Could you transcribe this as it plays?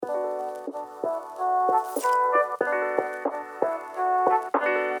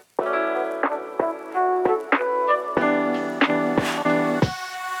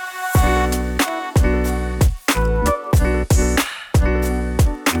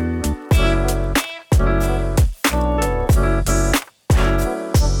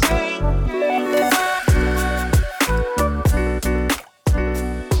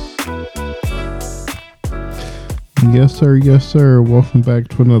Yes, sir. Yes, sir. Welcome back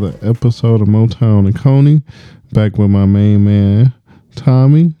to another episode of Motown and Coney. Back with my main man,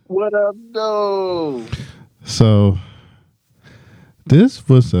 Tommy. What up, though? So, this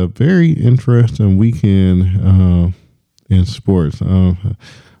was a very interesting weekend in sports. I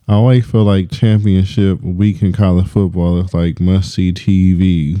always feel like championship week in college football is like must-see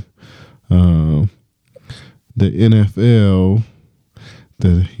TV. The NFL...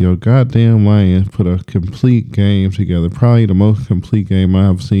 Your goddamn Lions put a complete game together. Probably the most complete game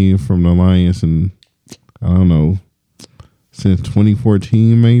I've seen from the Lions in, I don't know, since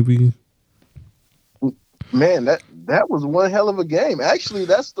 2014 maybe. Man, that was one hell of a game. Actually,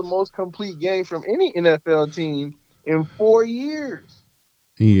 that's the most complete game from any NFL team in 4 years.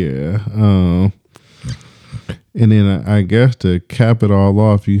 Yeah. And then I guess to cap it all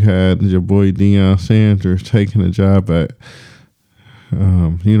off, you had your boy Deion Sanders taking a job at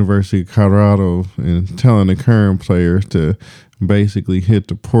University of Colorado and telling the current players to basically hit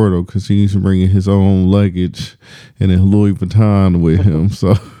the portal because he's bringing his own luggage and his Louis Vuitton with him.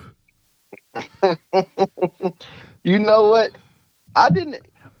 So, you know what?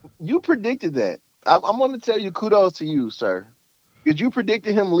 You predicted that. I'm going to tell you kudos to you, sir, because you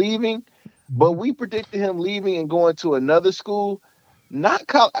predicted him leaving, but we predicted him leaving and going to another school, not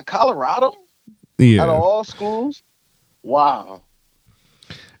Colorado. Yeah. Out of all schools, wow.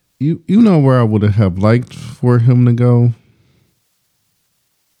 You know where I would have liked for him to go?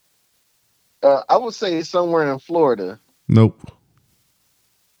 I would say somewhere in Florida. Nope.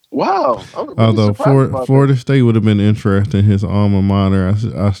 Wow. Really although Florida State would have been interested in his alma mater,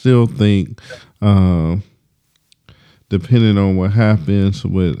 I still think, depending on what happens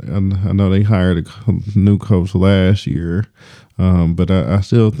with, I know they hired a new coach last year, but I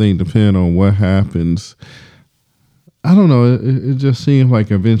still think depending on what happens, I don't know. It just seems like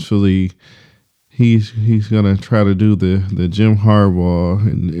eventually he's gonna try to do the Jim Harbaugh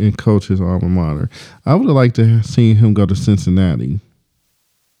and coach his alma mater. I would have liked to have seen him go to Cincinnati.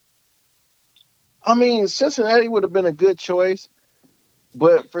 I mean, Cincinnati would have been a good choice,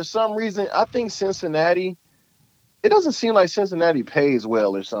 but for some reason, I think Cincinnati. It doesn't seem like Cincinnati pays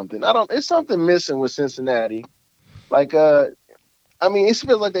well or something. It's something missing with Cincinnati. Like I mean, it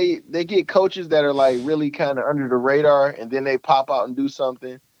feels like they get coaches that are like really kind of under the radar, and then they pop out and do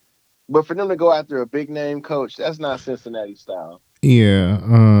something. But for them to go after a big name coach, that's not Cincinnati style. Yeah,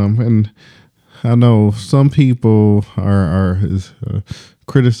 and I know some people are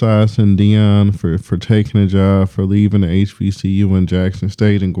criticizing Deion for taking a job, for leaving the HBCU in Jackson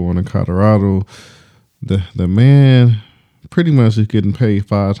State and going to Colorado. The man pretty much is getting paid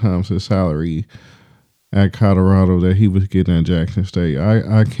 5 times his salary at Colorado that he was getting at Jackson State.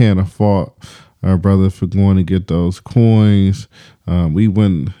 I can't fault our brother for going to get those coins. We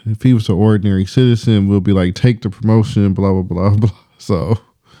wouldn't, if he was an ordinary citizen, we'll be like, take the promotion, blah, blah, blah, blah. So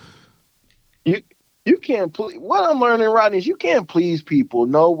you can't please. What I'm learning, Rodney, is you can't please people.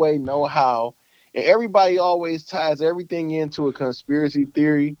 No way, no how. And everybody always ties everything into a conspiracy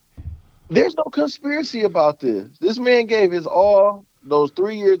theory. There's no conspiracy about this. This man gave his all those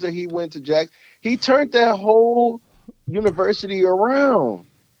 3 years that he went to Jackson. He turned that whole university around.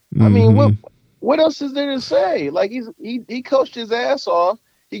 I mean, what else is there to say? Like he coached his ass off.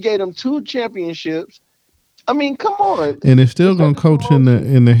 He gave them 2 championships. I mean, come on. And it's still going to coach in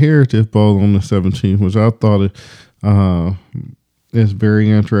the Heritage Bowl on the 17th, which I thought is very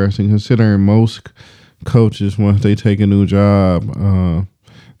interesting, considering most coaches, once they take a new job,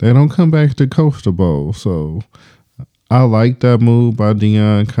 they don't come back to coach the bowl. So I like that move by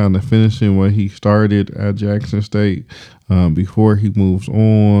Deion, kind of finishing what he started at Jackson State before he moves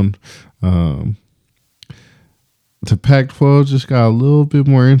on. The Pac-12 just got a little bit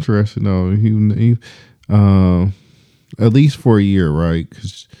more interesting, though. He at least for a year, right?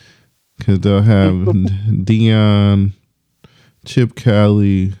 Because they'll have Deion, Chip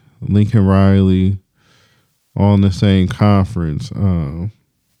Kelly, Lincoln Riley all in the same conference.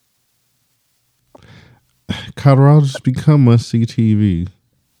 Colorado's become must-see TV.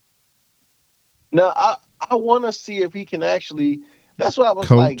 Now, I want to see if he can actually. That's what I was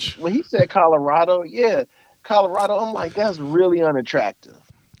coach. Like when he said Colorado. Yeah, Colorado. I'm like, that's really unattractive.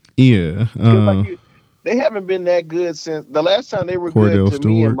 Yeah. They haven't been that good since the last time they were good Cordell to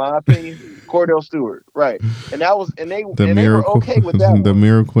me, in Stewart, my opinion. Cordell Stewart, right? And that was, the and they were miracle, okay with that the one.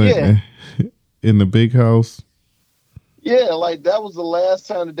 miracle Yeah, in the big house. yeah, like that was the last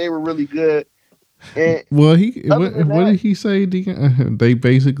time that they were really good. And Well, other than what that, did he say? They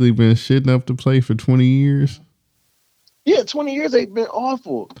basically been shitting up the play for 20 years. yeah, 20 years they've been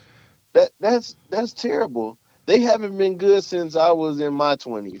awful. That's terrible. They haven't been good since I was in my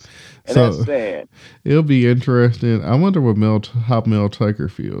 20s, and that's So sad. it'll be interesting. I wonder what how Mel Tucker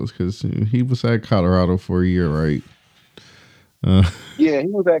feels because he was at Colorado for a year, right? Uh, Yeah, he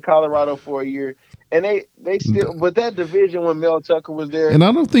was at Colorado for a year, and they still, but that division when Mel Tucker was there, and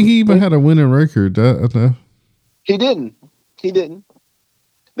I don't think he even they had a winning record. he didn't, he didn't.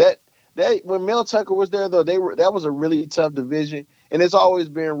 That that when Mel Tucker was there though, they were that was a really tough division, and it's always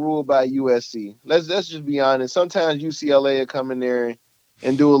been ruled by USC. Let's just be honest. Sometimes UCLA will come in there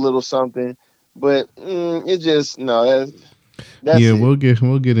and do a little something, but it just no. That's Yeah, it,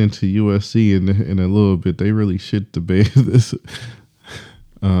 we'll get into USC in a little bit. They really shit the bed this.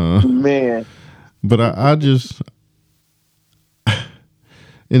 Uh, man. but I just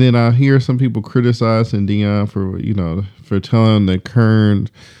and then I hear some people criticizing Deion for for telling the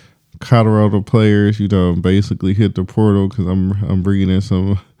current Colorado players basically hit the portal because I'm bringing in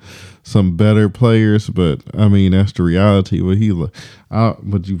some better players. But I mean that's the reality. Would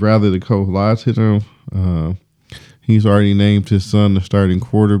you rather the coach lie to them? He's already named his son the starting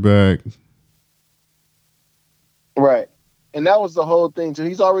quarterback. Right. And that was the whole thing too.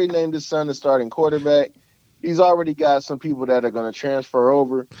 He's already named his son the starting quarterback. He's already got some people that are going to transfer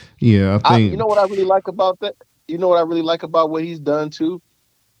over. Yeah, I You know think. what I really like about that? You know what I really like about what he's done too?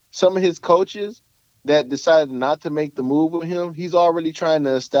 Some of his coaches that decided not to make the move with him, he's already trying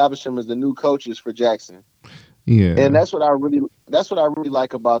to establish them as the new coaches for Jackson. And Yeah, that's what I really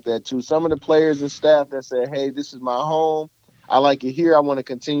like about that too. Some of the players and staff that said, "Hey, this is my home. I like it here. I want to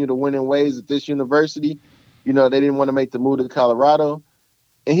continue to win in ways at this university." They didn't want to make the move to Colorado.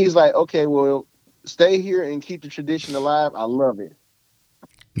 And he's like, "Okay, well, stay here and keep the tradition alive." I love it.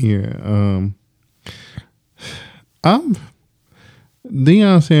 yeah. I'm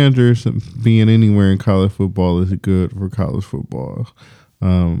Deion Sanders being anywhere in college football is good for college football.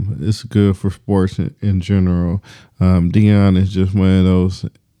 It's good for sports in general. Deion is just one of those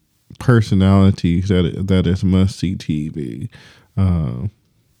personalities that is must see TV. Um,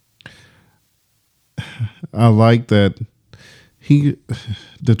 I like that he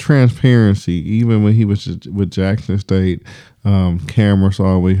the transparency. Even when he was with Jackson State, cameras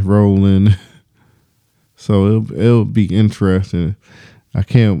always rolling. So it'll be interesting. I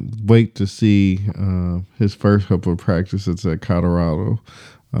can't wait to see his first couple of practices at Colorado.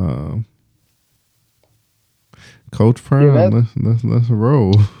 Um, Coach Yeah, Prime, let's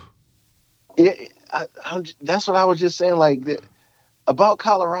roll. yeah. That's what I was just saying. Like about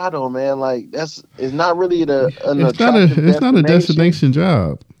Colorado, man. Like it's not really an attractive It's not a destination. destination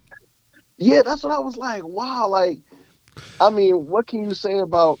job. Yeah, that's what I was like. Wow, like I mean, what can you say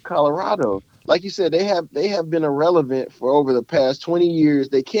about Colorado? Like you said, they have been irrelevant for over the past 20 years.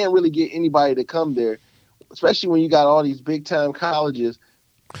 They can't really get anybody to come there, especially when you got all these big time colleges.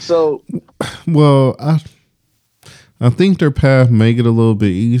 So Well, I think their path make it a little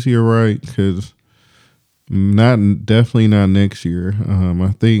bit easier, right? Because not definitely not next year.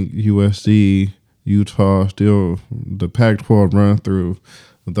 I think USC, Utah, still the Pac-12 run through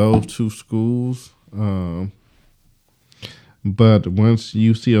those two schools. But once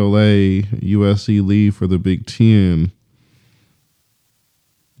UCLA, USC leave for the Big Ten,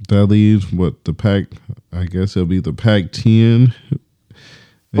 that leaves what the Pac. I guess it'll be the Pac-10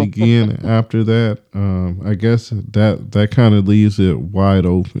 again after that. I guess that kind of leaves it wide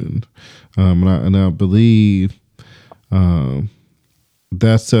open, and I believe um,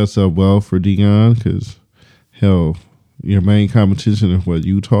 that sets up well for Deion because hell, your main competition is what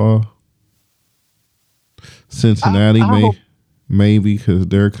Utah, Cincinnati I hope. maybe because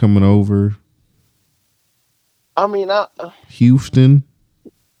they're coming over. I mean, Houston,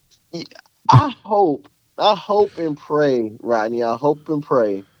 I hope and pray, Rodney. I hope and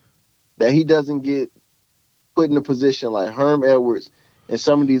pray that he doesn't get put in a position like Herm Edwards and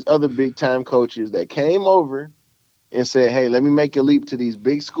some of these other big time coaches that came over and said, "Hey, let me make a leap to these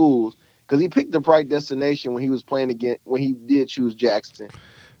big schools." Because he picked the right destination when he was playing again when he did choose Jackson.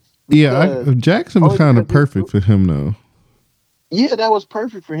 yeah, Because Jackson was only kind because of perfect for him though. yeah, that was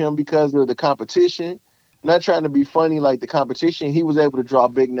perfect for him because of the competition. Not trying to be funny, like the competition, he was able to draw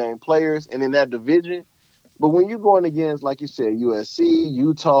big name players, and in that division. But when you're going against, like you said, USC,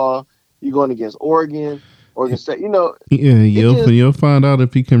 Utah, you're going against Oregon. organization. You know, Yeah, it just you'll find out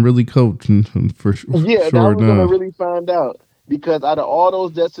if he can really coach for yeah, now sure we're gonna enough. really find out because out of all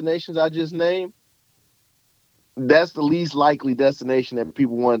those destinations I just named, that's the least likely destination that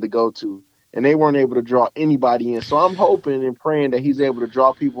people wanted to go to, and they weren't able to draw anybody in. So I'm hoping and praying that he's able to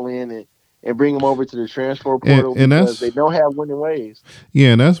draw people in and bring them over to the transfer portal And because they that's don't have winning ways. yeah,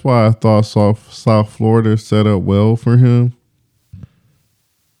 and that's why I thought South Florida set up well for him.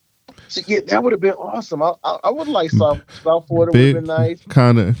 So yeah, that would have been awesome. I would like South Florida would have Big, been nice.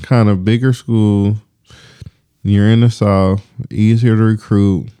 kind of bigger school. You're in the South, easier to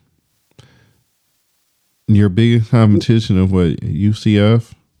recruit. Your biggest competition of what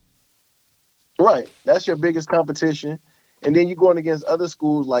UCF, Right, that's your biggest competition, and then you're going against other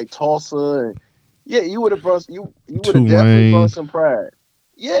schools like Tulsa, and yeah, you would have definitely Tulane, brought some pride.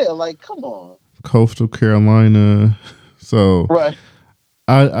 Yeah, like come on, Coastal Carolina. So right?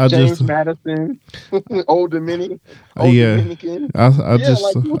 I just James Madison, Old Dominican, Old yeah, Dominican. I Yeah, just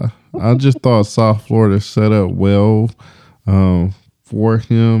like I just thought South Florida set up well for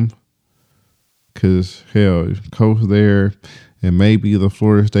him because hell, coach there, and maybe the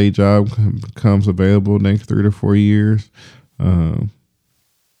Florida State job becomes available next 3 to 4 years, um,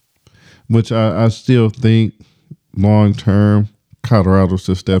 which I still think long term Colorado's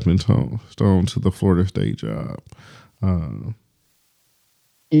a stepping stone to the Florida State job. Uh,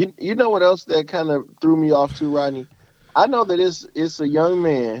 you know what else that kind of threw me off too, Rodney? I know that it's a young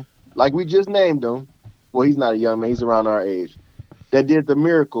man, like we just named him. Well, he's not a young man; he's around our age. That did the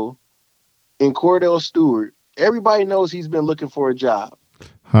miracle in Cordell Stewart. Everybody knows he's been looking for a job.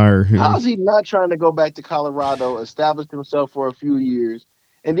 hire him. How's he not trying to go back to Colorado, establish himself for a few years,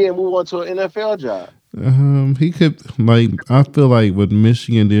 and then move on to an NFL job? He could like I feel like what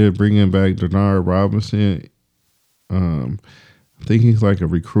Michigan did bringing back Denard Robinson. Um, I think he's like a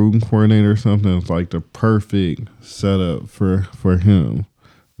recruiting coordinator or something. It's like the perfect setup for him.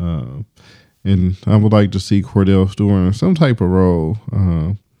 Um, and I would like to see Cordell Stewart in some type of role.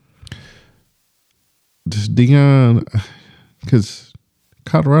 Just Deion, because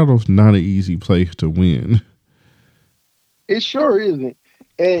Colorado's not an easy place to win. It sure isn't.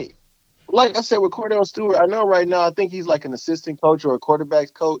 And like I said with Cordell Stewart, I know right now I think he's like an assistant coach or a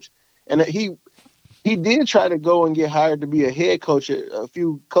quarterbacks coach, and he did try to go and get hired to be a head coach at a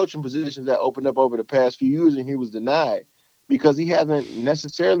few coaching positions that opened up over the past few years, and he was denied because he hasn't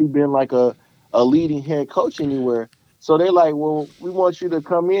necessarily been like a leading head coach anywhere. So they're like, well, we want you to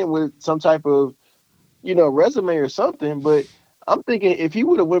come in with some type of resume or something. But I'm thinking if he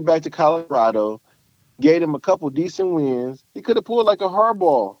would have went back to Colorado, gave him a couple decent wins, he could have pulled like a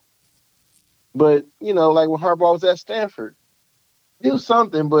Harbaugh. But like when Harbaugh was at Stanford, do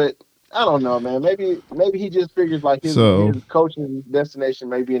something. But I don't know, man. Maybe he just figures like So his coaching destination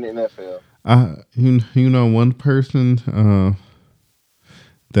may be in the NFL. you know one person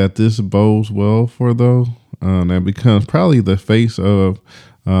that this bodes well for though, that becomes probably the face of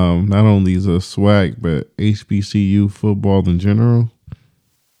not only the SWAC but HBCU football in general.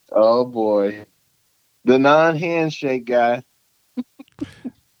 Oh boy, the non-handshake guy.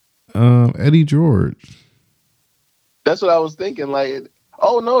 Eddie George. That's what I was thinking. Like,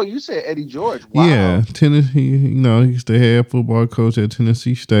 oh no, you said Eddie George. Yeah, Wow. Tennessee. He's the head football coach at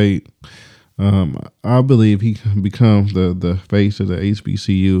Tennessee State. I believe he can become the face of the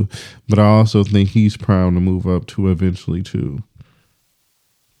HBCU, but I also think he's proud to move up to eventually too.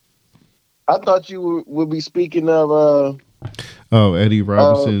 I thought you would be speaking of Oh, Eddie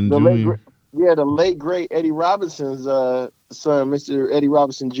Robinson the late Jr. yeah, the late great Eddie Robinson's son, Mr. Eddie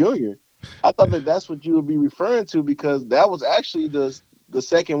Robinson Jr. I thought that that's what you would be referring to because that was actually the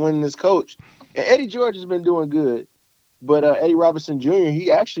second winningest coach. And Eddie George has been doing good, but Eddie Robinson Jr.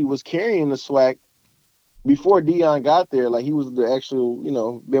 he actually was carrying the SWAC before Deion got there. Like he was the actual,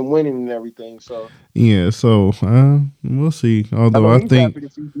 been winning and everything. So Yeah, so we'll see. I Although know I he's think happy to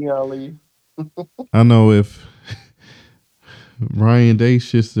see Deion leave. I know if Ryan Day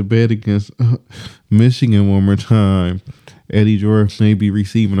shits the bed against Michigan one more time, Eddie George may be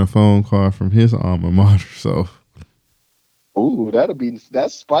receiving a phone call from his alma mater. So Ooh,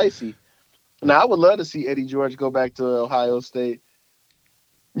 that's spicy. Now I would love to see Eddie George go back to Ohio State.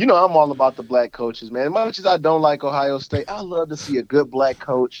 I'm all about the black coaches, man. As much as I don't like Ohio State, I love to see a good black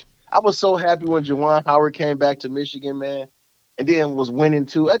coach. I was so happy when Juwan Howard came back to Michigan, man, and then was winning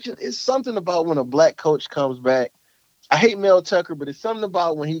too. It's something about when a black coach comes back. I hate Mel Tucker, but it's something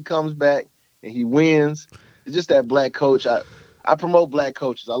about when he comes back and he wins. It's just that black coach. I promote black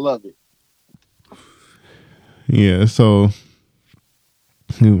coaches. I love it. yeah, so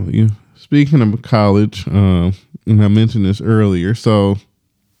speaking of college, and I mentioned this earlier. So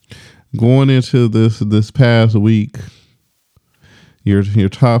going into this past week, your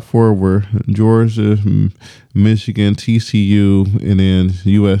top four were Georgia, Michigan, TCU, and then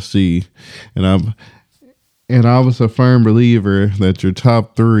USC. And I was a firm believer that your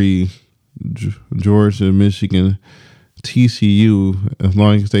top three, Georgia, Michigan, TCU, as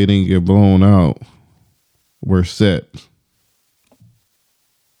long as they didn't get blown out, were set.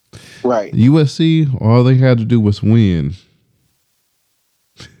 Right. USC, all they had to do was win.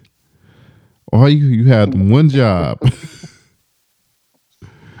 All you had one job.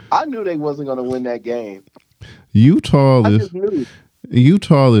 I knew they wasn't going to win that game. Utah I is just knew.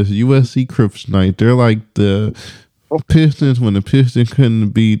 USC kryptonite. They're like the Pistons when the Pistons couldn't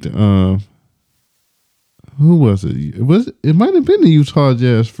beat who was it? It might have been the Utah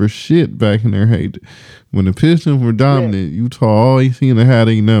Jazz for shit back in their heyday. When the Pistons were dominant, Utah always seemed to have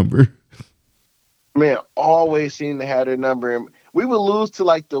a number. Man, always seemed to have their number. And we would lose to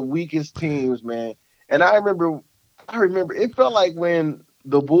like the weakest teams, man. And I remember it felt like when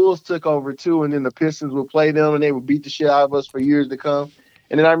the Bulls took over too, and then the Pistons would play them and they would beat the shit out of us for years to come.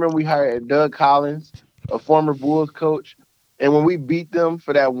 And then I remember we hired Doug Collins, a former Bulls coach. And when we beat them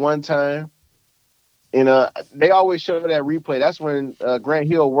for that one time, and they always show that replay. That's when Grant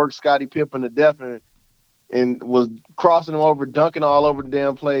Hill worked Scottie Pippen to death and was crossing him over, dunking all over the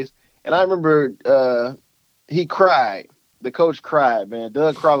damn place. And I remember he cried. The coach cried, man.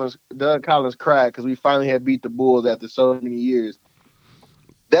 Doug Collins cried because we finally had beat the Bulls after so many years.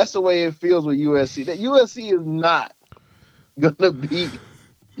 That's the way it feels with USC. That USC is not gonna beat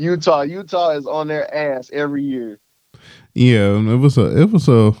Utah. Utah is on their ass every year. Yeah, it was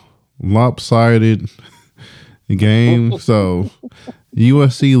a lopsided game. So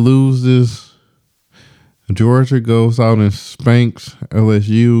USC loses. Georgia goes out and spanks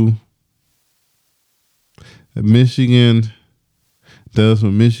LSU. Michigan does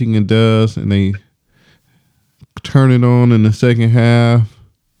what Michigan does, and they turn it on in the second half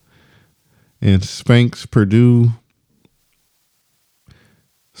and spanks Purdue.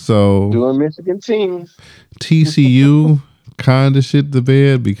 So doing Michigan teams. TCU kind of shit the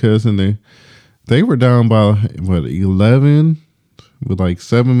bed because they were down by 11 with like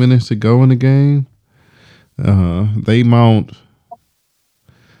 7 minutes to go in the game. They mount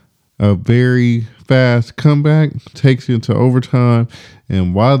a very fast comeback, takes it to overtime,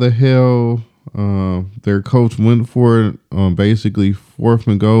 and why the hell their coach went for it on basically fourth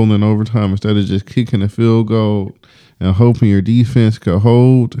and goal in overtime instead of just kicking a field goal and hoping your defense could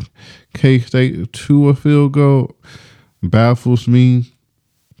hold K-State to a field goal baffles me.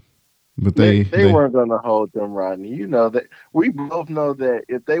 But they weren't going to hold them, Rodney. You know that we both know that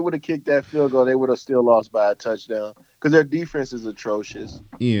if they would have kicked that field goal, they would have still lost by a touchdown because their defense is atrocious.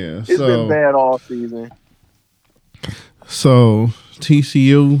 Yeah, it's been bad all season. So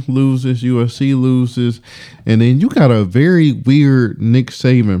TCU loses, USC loses, and then you got a very weird Nick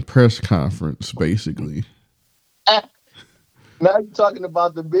Saban press conference, basically. Now you're talking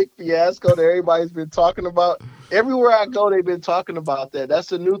about the big fiasco that everybody's been talking about. Everywhere I go, they've been talking about that.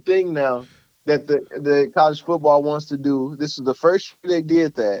 That's a new thing now that the college football wants to do. This is the first year they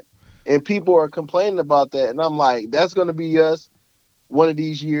did that. And people are complaining about that. And I'm like, that's going to be us one of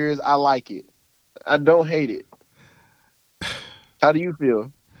these years. I like it. I don't hate it. How do you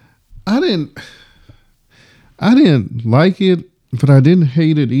feel? I didn't like it, but I didn't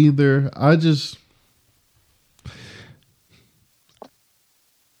hate it either. I just...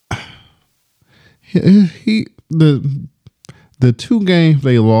 the two games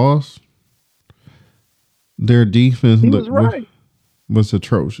they lost, their defense was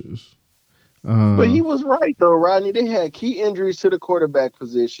atrocious. But he was right though, Rodney. They had key injuries to the quarterback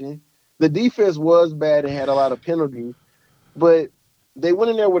position. The defense was bad and had a lot of penalties, but they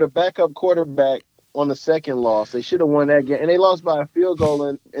went in there with a backup quarterback on the second loss. They should have won that game, and they lost by a field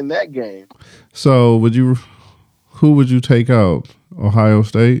goal in that game. So who would you take out? Ohio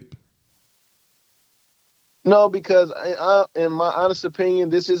State? No, because in my honest opinion,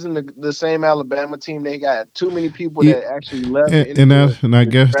 this isn't the same Alabama team. They got too many people that actually left. And I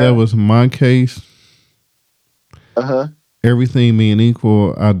guess that was my case. Everything being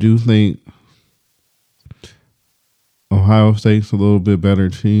equal, I do think Ohio State's a little bit better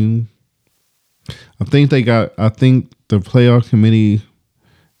team. I think the playoff committee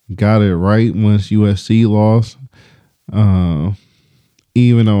got it right once USC lost.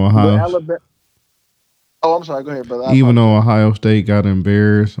 Even though I'm sorry. Go ahead, brother. Even though Ohio State got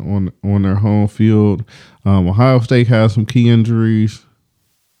embarrassed on their home field, Ohio State has some key injuries.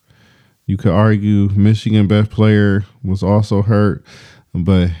 You could argue Michigan best player was also hurt,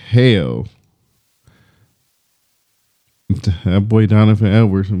 but hell, That boy Donovan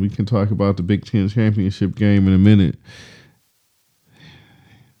Edwards, and we can talk about the Big Ten championship game in a minute.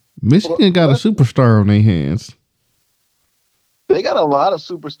 Well, Michigan got a superstar on their hands. they got a lot of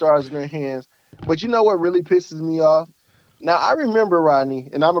superstars in their hands. But you know what really pisses me off? Now I remember Rodney,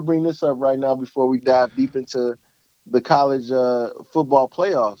 and I'm gonna bring this up right now before we dive deep into the college football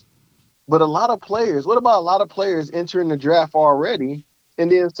playoffs. But a lot of players, what about a lot of players entering the draft already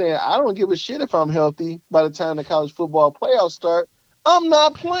and then saying, I don't give a shit if I'm healthy by the time the college football playoffs start. I'm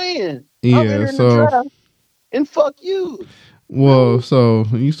not playing. I'm Yeah, entering the so draft and fuck you. well, Really? so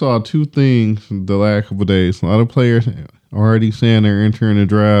you saw two things the last couple of days. A lot of players already saying they're entering the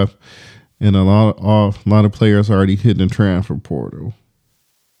draft, and a lot of players already hitting the transfer portal.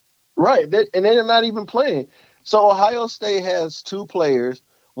 Right. And they're not even playing. So Ohio State has two players,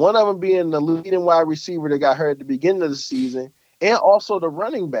 one of them being the leading wide receiver that got hurt at the beginning of the season, and also the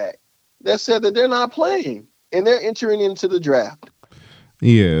running back that said that they're not playing and they're entering into the draft.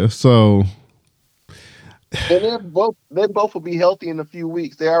 Yeah, so And they both will be healthy in a few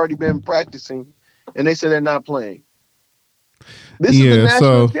weeks. They already been practicing, and they said they're not playing. This is the yeah,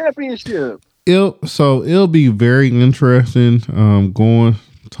 national so championship. it'll be very interesting. Going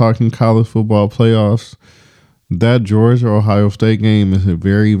talking college football playoffs. That Georgia Ohio State game is a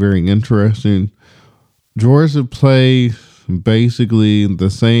very very interesting. Georgia plays basically the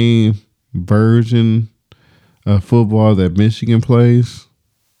same version of football that Michigan plays.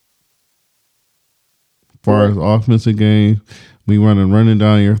 As far as Correct. offensive game, we running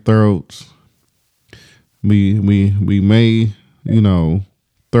down your throats. We may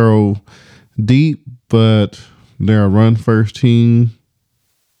throw deep, but they're a run first team.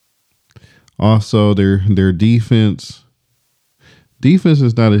 Also, their defense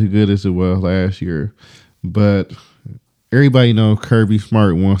is not as good as it was last year, but everybody knows Kirby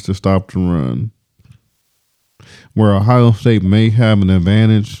Smart wants to stop the run. Where Ohio State may have an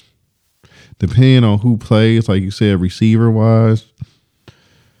advantage, depending on who plays, like you said, receiver wise.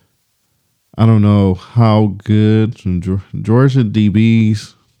 I don't know how good Georgia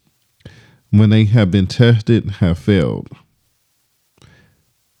DBs, when they have been tested, have failed.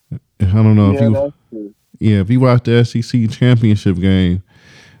 I don't know if Yeah, you, that's true. yeah, if you watch the SEC championship game,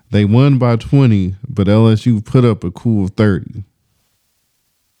 they won by 20, but LSU put up a cool 30.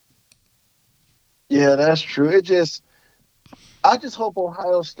 Yeah, that's true. I just hope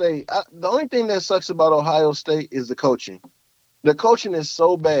Ohio State. The only thing that sucks about Ohio State is the coaching. The coaching is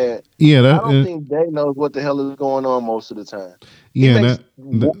so bad. Yeah, I don't think Day knows what the hell is going on most of the time. He yeah, makes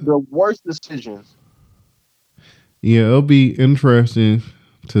the worst decisions. yeah, it'll be interesting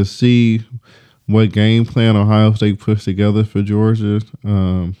to see what game plan Ohio State puts together for Georgia.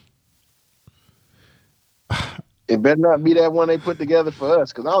 It better not be that one they put together for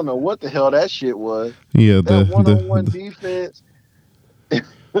us, because I don't know what the hell that shit was. Yeah, That one-on-one defense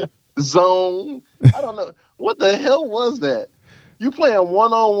zone. I don't know what the hell was that. You playing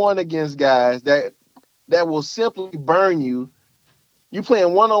one-on-one against guys that will simply burn you. You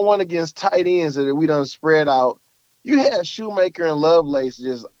playing one-on-one against tight ends that we done spread out. You had Shoemaker and Lovelace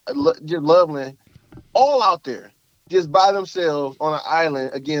just leveling all out there, just by themselves on an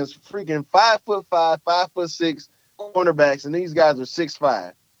island against freaking 5'5", 5'6" cornerbacks, and these guys are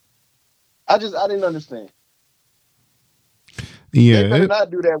 6'5". I didn't understand. They yeah. better not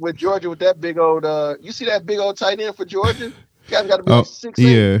do that with Georgia with that big old. You see that big old tight end for Georgia? Guys got to be like Oh, 6'8".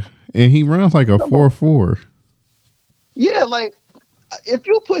 yeah, and he runs like a Come on, 4.4. yeah, like if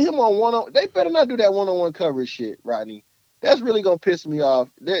you put him on one, they better not do that one-on-one coverage shit, Rodney. That's really gonna piss me off.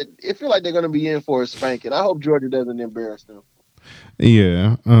 It feel like they're gonna be in for a spanking. I hope Georgia doesn't embarrass them.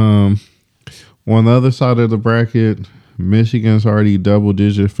 Yeah. On the other side of the bracket, Michigan's already double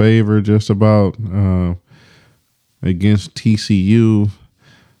digit favor just about against TCU.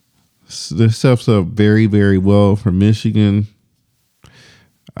 This sets up very, very well for Michigan.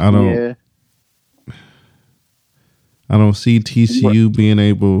 I don't Yeah, I don't see TCU being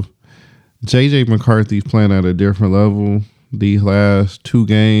able. JJ McCarthy's playing at a different level. These last two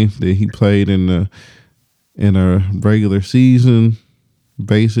games that he played in a regular season,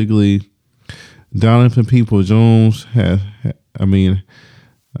 basically Donovan People Jones I mean,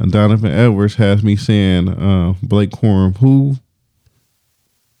 Donovan Edwards has me saying Blake Corum who.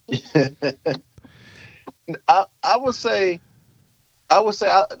 I would say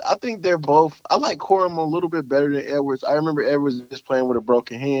I think they're both. I like Corum a little bit better than Edwards. I remember Edwards just playing with a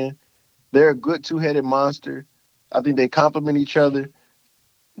broken hand. They're a good two-headed monster. I think they complement each other.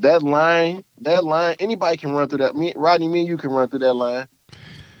 That line, anybody can run through that. Rodney, me and you can run through that line.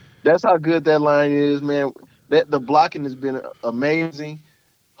 That's how good that line is, man. That the blocking has been amazing.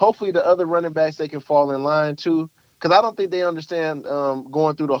 Hopefully, the other running backs they can fall in line too. because I don't think they understand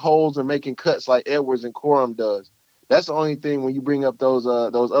going through the holes and making cuts like Edwards and Corum does. That's the only thing when you bring up those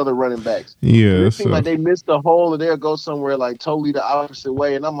other running backs. Because Yeah, it seems so like they missed the hole and they'll go somewhere like totally the opposite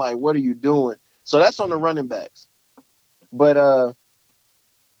way. And I'm like, what are you doing? So that's on the running backs. But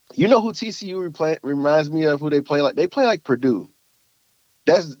you know who TCU reminds me of who they play like? They play like Purdue.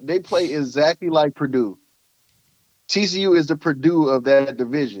 They play exactly like Purdue. TCU is the Purdue of that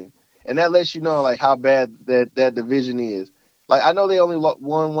division, and that lets you know like how bad that division is. Like I know they only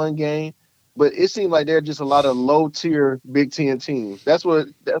won one game, but it seems like they're just a lot of low tier Big Ten teams. That's what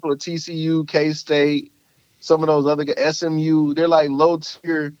TCU, K State, some of those other SMU. They're like low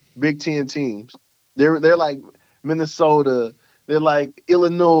tier Big Ten teams. They're like Minnesota. They're like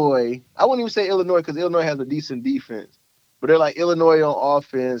Illinois. I wouldn't even say Illinois because Illinois has a decent defense, but they're like Illinois on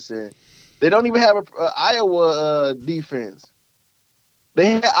offense and they don't even have a Iowa defense.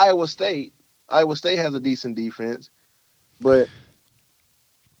 They had Iowa State. Iowa State has a decent defense, but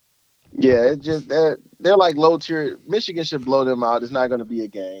yeah, it just they're like low tier. Michigan should blow them out. It's not going to be a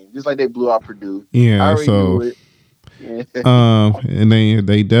game, just like they blew out Purdue. I yeah, already knew so it. Yeah. and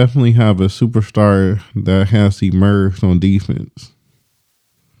they definitely have a superstar that has emerged on defense.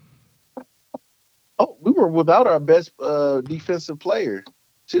 Oh, we were without our best defensive player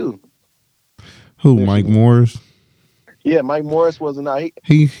too. Who, Mike Michigan. Morris? Yeah, Mike Morris wasn't out.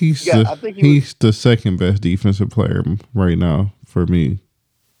 He's Yeah, the I think he was. he's the second best defensive player right now for me.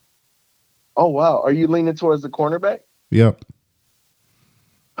 Oh wow, are you leaning towards the cornerback? Yep.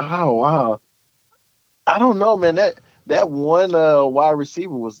 Oh wow. I don't know, man. That one wide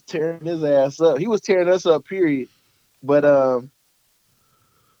receiver was tearing his ass up. He was tearing us up, period. But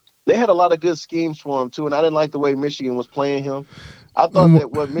they had a lot of good schemes for him too, and I didn't like the way Michigan was playing him. I thought Um,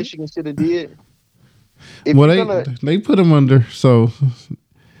 that what Michigan should have did, if well, you're they gonna, they put him under. So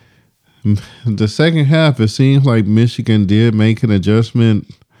the second half, it seems like Michigan did make an adjustment.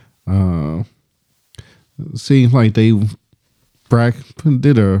 Uh, seems like they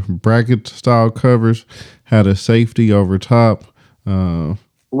did a bracket style covers, had a safety over top, uh,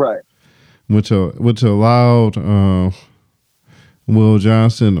 right, which allowed Will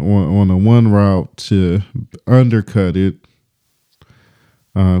Johnson on a one route to undercut it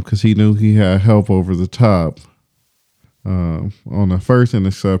because he knew he had help over the top. On the first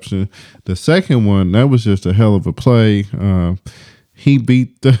interception, the second one that was just a hell of a play. He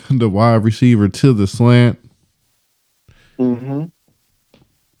beat the wide receiver to the slant. mm-hmm.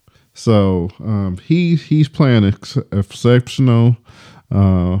 So he's playing exceptional.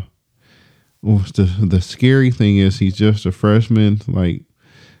 The scary thing is he's just a freshman. Like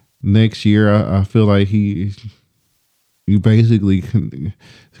next year, I feel like you basically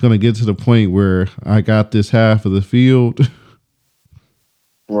it's going to get to the point where I got this half of the field.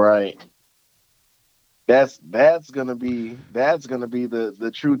 Right. That's gonna be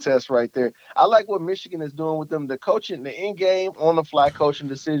the true test right there. I like what Michigan is doing with them. The coaching, the in game on the fly coaching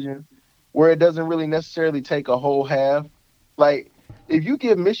decision, where it doesn't really necessarily take a whole half. Like if you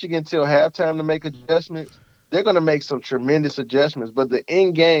give Michigan till halftime to make adjustments, they're gonna make some tremendous adjustments. But the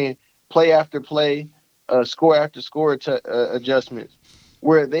in game play after play, score after score adjustments,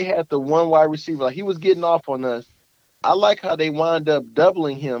 where they had the one wide receiver, like he was getting off on us. I like how they wind up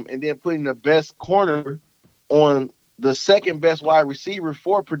doubling him and then putting the best corner on the second best wide receiver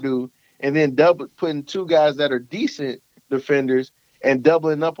for Purdue, and then putting two guys that are decent defenders and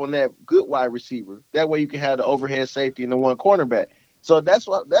doubling up on that good wide receiver. That way you can have the overhead safety and the one cornerback. So that's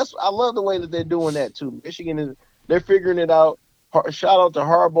I love the way that they're doing that too. Michigan they're figuring it out. Shout out to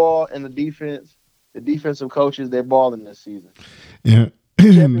Harbaugh and the defensive coaches. They're balling this season. Yeah.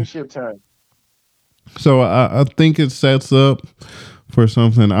 Championship time. So I think it sets up for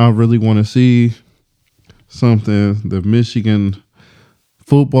something I really want to see. Something the Michigan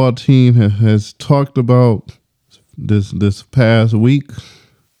football team has talked about this past week.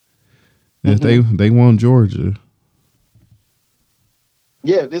 Is they want Georgia.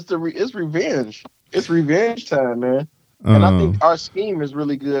 Yeah, it's revenge. It's revenge time, man. And I think our scheme is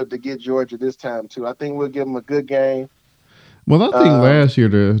really good to get Georgia this time too. I think we'll give them a good game. Well, I think last year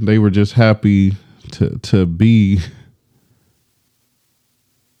they were just happy to be.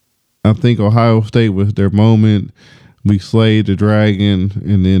 I think Ohio State was their moment. We slayed the dragon,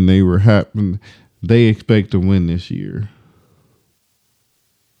 and then they were happy. They expect to win this year,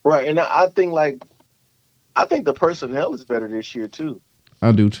 Right, and I think the personnel is better this year too.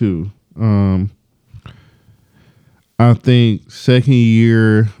 I do too. I think second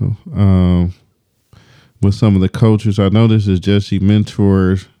year with some of the coaches. I know this is Jesse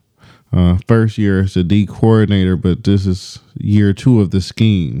Mentor's first year as a D coordinator, but this is year 2 of the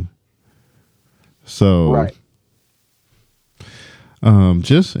scheme. So Right.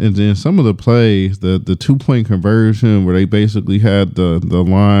 Just and then some of the plays, the 2 point conversion where they basically had the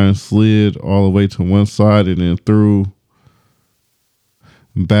line slid all the way to one side and then threw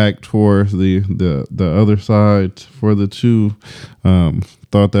back towards the other side for the two.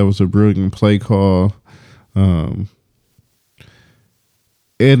 Thought that was a brilliant play call. Um,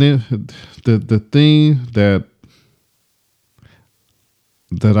 and the thing that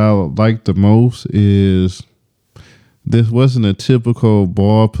I like the most is this wasn't a typical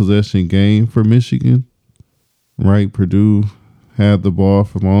ball possession game for Michigan, right? Purdue had the ball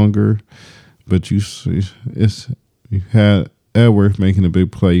for longer, but you had Edwards making a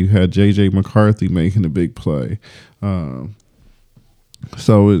big play. You had J.J. McCarthy making a big play. Um,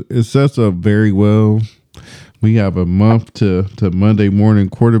 so it sets up very well. We have a month to Monday morning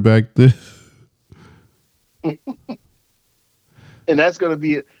quarterback this. And that's gonna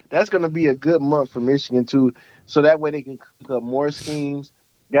be a good month for Michigan too. So that way they can cook up more schemes.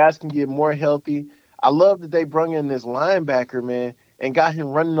 Guys can get more healthy. I love that they brung in this linebacker, man, and got him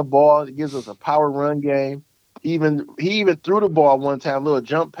running the ball. It gives us a power run game. He even threw the ball one time, little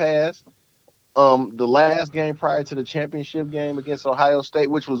jump pass. The last game prior to the championship game against Ohio State,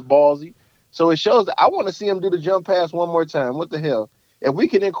 which was ballsy. So it shows that I want to see him do the jump pass one more time. What the hell? If we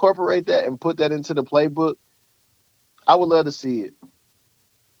can incorporate that and put that into the playbook, I would love to see it.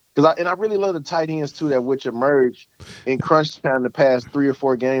 I really love the tight ends too that which emerged in crunch time the past 3 or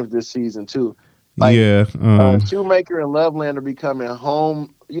 4 games this season too. Like Yeah, Shoemaker and Loveland are becoming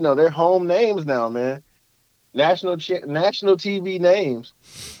home. They're home names now, man. National TV names.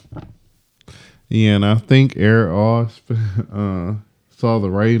 yeah, and I think Eric Oss saw the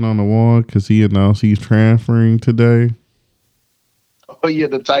writing on the wall because he announced he's transferring today. Oh yeah,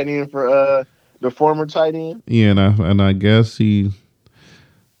 the tight end for the former tight end. Yeah, and I guess he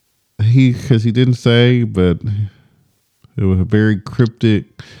because he didn't say, but it was very cryptic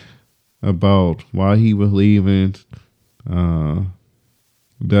about why he was leaving. Uh,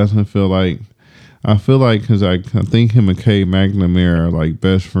 doesn't feel like I feel like because I think him and Kay McNamara are like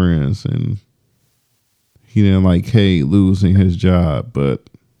best friends, and he didn't like Kay losing his job, but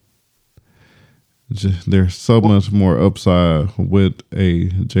there's so much more upside with a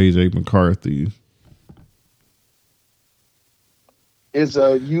JJ McCarthy. It's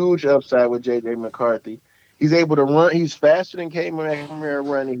a huge upside with JJ McCarthy. He's able to run. He's faster than K McNamara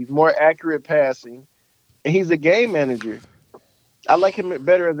running. He's more accurate passing, and he's a game manager. I like him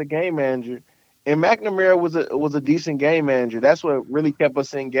better as a game manager. And McNamara was a decent game manager. That's what really kept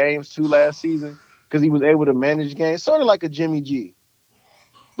us in games too last season because he was able to manage games, sort of like a Jimmy G.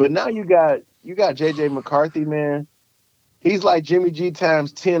 But now you got JJ McCarthy, man. He's like Jimmy G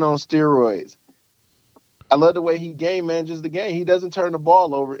times 10 on steroids. I love the way he game manages the game. He doesn't turn the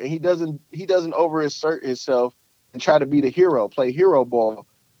ball over, and he doesn't overassert himself and try to be the hero, play hero ball.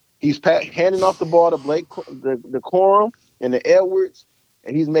 He's handing off the ball to Blake, the Corum and the Edwards,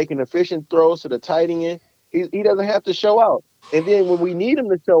 and he's making efficient throws to the tight end. He doesn't have to show out. And then when we need him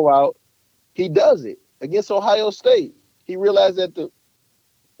to show out, he does it against Ohio State. He realized that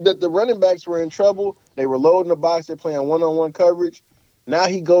the running backs were in trouble. They were loading the box. They're playing one-on-one coverage. Now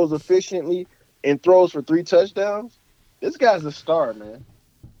he goes efficiently and throws for 3 touchdowns. This guy's a star, man.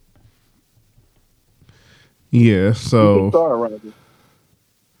 Yeah, He's a so star, Roger.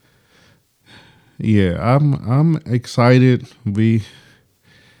 yeah, I'm excited. We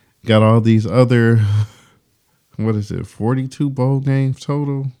got all these other what is it, 42 bowl games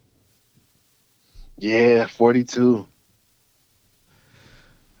total. Yeah, 42.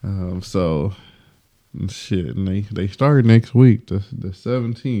 So shit, and they start next week, the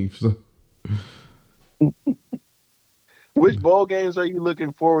 17th. So Which bowl games are you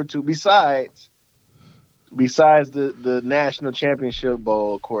looking forward to besides the national championship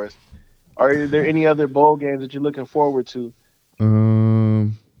bowl, of course? Are there any other bowl games that you're looking forward to?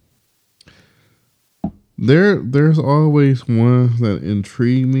 um, there's always one that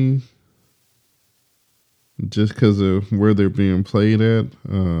intrigue me just because of where they're being played at.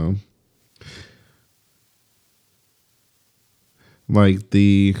 Like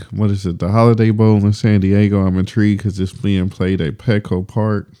the what is it, the Holiday Bowl in San Diego. I'm intrigued because it's being played at Petco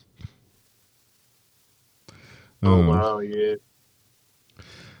Park. Oh Um, wow, yeah.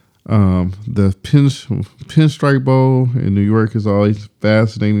 the Pinstripe Bowl in New York is always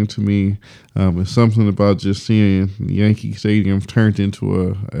fascinating to me. It's something about just seeing Yankee Stadium turned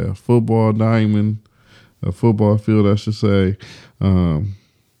into a football diamond, a football field, I should say. Um,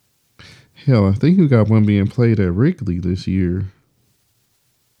 hell, I think we got one being played at Wrigley this year.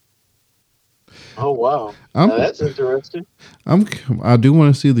 Oh wow. I'm Now that's interesting. I'm I do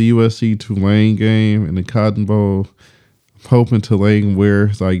want to see the USC Tulane game in the Cotton Bowl. hoping Tulane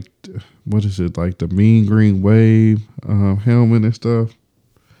wears like what is it like the Mean Green Wave helmet and stuff.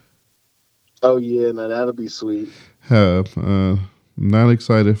 Oh yeah, now that'll be sweet. Have not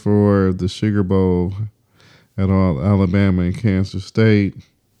excited for the Sugar Bowl at all. Alabama and Kansas State.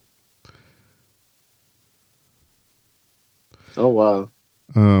 Oh wow.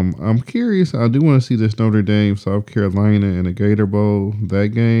 I'm curious. I do want to see this Notre Dame South Carolina in a Gator Bowl that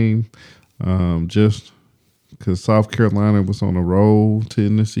game. Just because South Carolina was on a roll to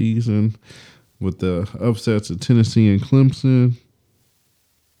end the season with the upsets of Tennessee and Clemson.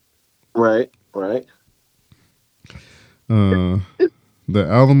 Right, right. Uh, the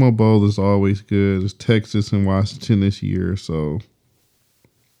Alamo Bowl is always good. It's Texas and Washington this year, so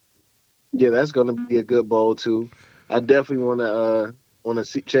Yeah, that's gonna be a good bowl too. I definitely wanna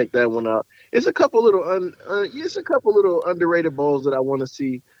see check that one out. It's a couple little it's a couple little underrated bowls that I want to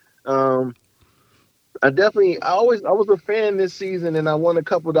see. Um, I was a fan this season, and I won a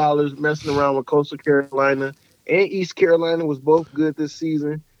couple dollars messing around with Coastal Carolina and East Carolina was both good this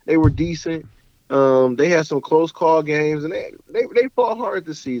season. They were decent. They had some close call games, and they fought hard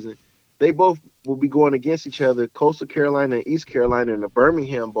this season. They both will be going against each other, Coastal Carolina and East Carolina in the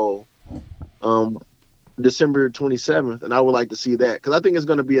Birmingham Bowl, um, December 27th, and I would like to see that because I think it's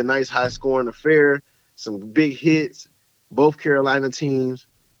going to be a nice high scoring affair, some big hits, both Carolina teams.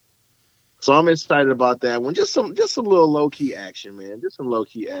 So I'm excited about that one. Just some little low key action, man. Just some low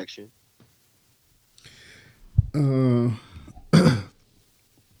key action. uh,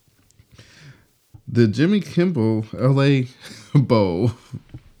 the Jimmy Kimmel LA Bowl.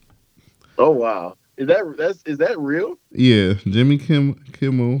 Oh wow, is that real? Yeah,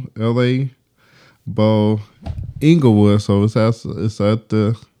 Kimmel LA Bowl Inglewood. So it's at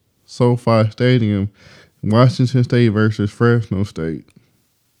the SoFi Stadium. Washington State versus Fresno State.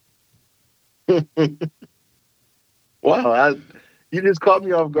 Wow, you just caught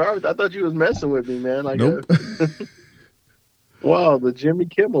me off guard. I thought you was messing with me, man. Nope. Wow, the Jimmy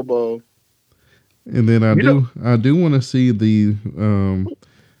Kimmel Bowl. And then You know, I do want to see the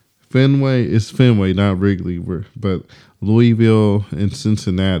Fenway. It's Fenway, not Wrigley, but Louisville and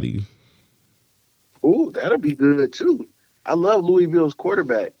Cincinnati. ooh, that'll be good too. I love Louisville's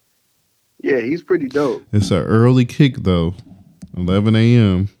quarterback. Yeah, he's pretty dope. It's an early kick though, 11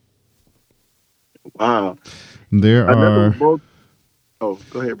 a.m. Wow, There another are. bowl. Oh,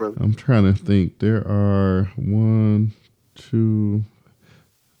 go ahead, brother. I'm trying to think. There are one, two,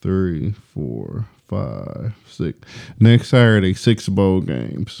 three, four, five, six. Next Saturday, 6 bowl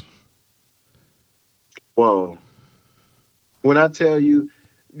games. Whoa, when I tell you,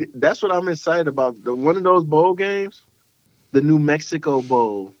 that's what I'm excited about. One of those bowl games, the New Mexico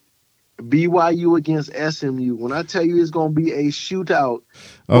Bowl. BYU against SMU. When I tell you it's going to be a shootout,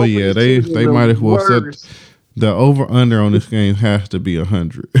 Oh both of yeah, these they teams are they the might as well set worst. the over under on this game has to be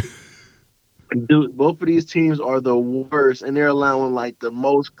 100. Dude, both of these teams are the worst, and they're allowing like the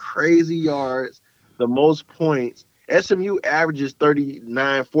most crazy yards, the most points. SMU averages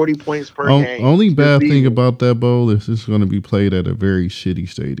 39, 40 points per game Only this bad thing season. about that bowl is it's going to be played at a very shitty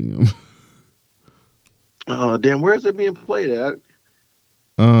stadium. Oh, damn, where is it being played at?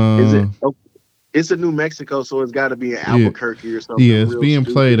 Is uh, it? Oh, it's in New Mexico, so it's got to be in yeah, Albuquerque or something yeah, it's real being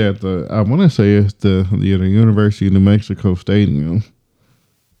played stupid. at the. I want to say it's the University of New Mexico Stadium.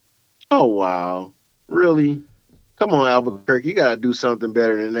 Oh, wow. Really? Come on, Albuquerque. You got to do something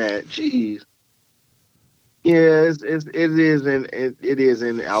better than that. Jeez. Yeah, it is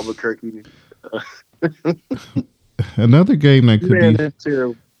in Albuquerque. Another game that could Man, be that's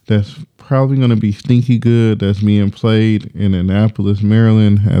terrible. that's probably going to be stinky good. That's being played in Annapolis,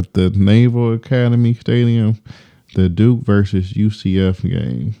 Maryland, at the Naval Academy Stadium. The Duke versus UCF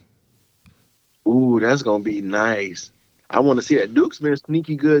game. Ooh, that's gonna be nice. I want to see that. Duke's been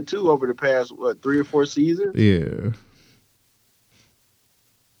sneaky good too over the past 3 or 4 seasons. Yeah,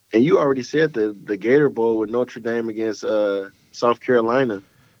 And you already said the Gator Bowl with Notre Dame against South Carolina,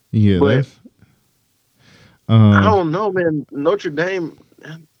 yeah, but that's I um don't know, man. Notre Dame,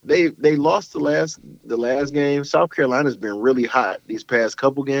 they lost the last game. South Carolina's been really hot these past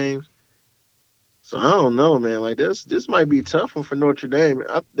couple games. So I don't know, man. Like this might be a tough one for Notre Dame.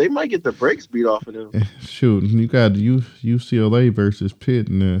 They might get the brakes beat off of them. shoot. You got UCLA versus Pitt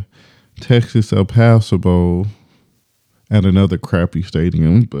in the Texas El Paso Bowl at another crappy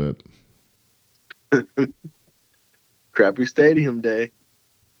stadium, but Crappy stadium day.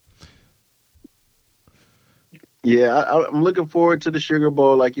 Yeah, I'm looking forward to the Sugar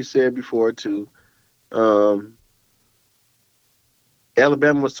Bowl, like you said before, too. Um,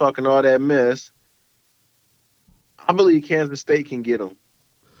 Alabama was talking all that mess. I believe Kansas State can get them.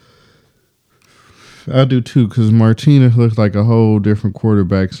 I do too, because Martinez looks like a whole different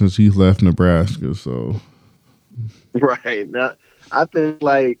quarterback since he's left Nebraska. So Right now, I think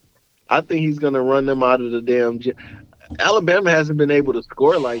like I think he's gonna run them out of the damn. Alabama hasn't been able to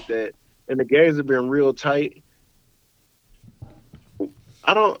score like that, and the games have been real tight.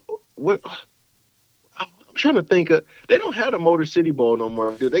 I don't what I'm trying to think of. They don't have the Motor City Bowl no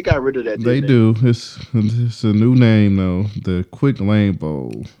more. Dude, they got rid of that, they didn't they? do. It's a new name though, the Quick Lane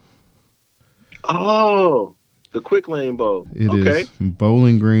Bowl. Oh, the Quick Lane Bowl. It Okay, is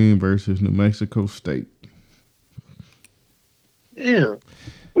Bowling Green versus New Mexico State. yeah,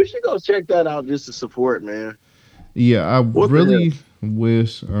 we should go check that out just to support, man. Yeah, I What the hell? really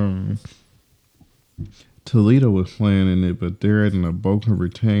wish Toledo was playing in it, but they're in the Boca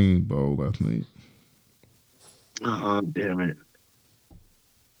Raton Bowl, I think. Oh, damn it.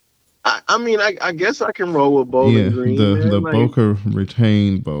 I mean, I guess I can roll with Bowling Yeah, Green, the man. Like, Boca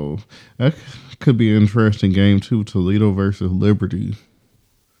Raton Bowl. That could be an interesting game too. Toledo versus Liberty.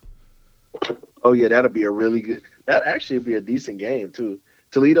 oh yeah, that'll be a really good. That actually be a decent game too.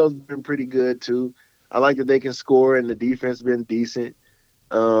 Toledo's been pretty good too. I like that they can score and the defense been decent.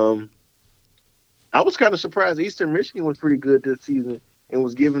 Um, I was kind of surprised Eastern Michigan was pretty good this season and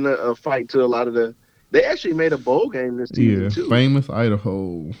was giving a fight to a lot of the. They actually made a bowl game this season Yeah, too. famous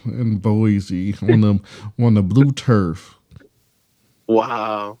Idaho and Boise on the blue turf.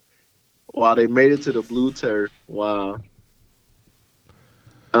 Wow, wow, they made it to the blue turf. Wow.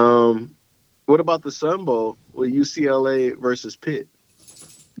 Um, what about the Sun Bowl with UCLA versus Pitt?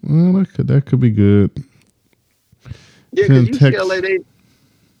 Well, that could be good. Yeah, because Then UCLA Tex.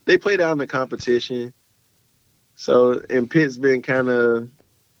 they play down the competition. So and Pitt's been kind of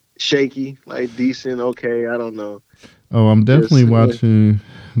shaky, like decent. Okay, I don't know. Oh, I'm definitely Just watching.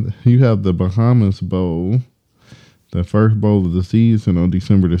 You have the Bahamas Bowl, the first bowl of the season on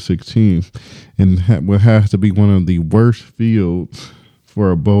December the 16th, and what has to be one of the worst fields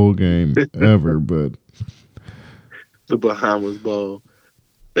for a bowl game ever. But the Bahamas Bowl.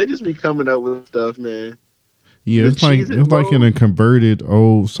 They just be coming up with stuff, man. yeah, The it's like Cheez It it's like in Bowl. a converted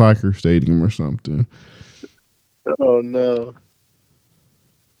old soccer stadium or something. Oh no.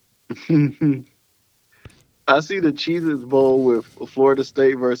 I see the Cheez It Bowl with Florida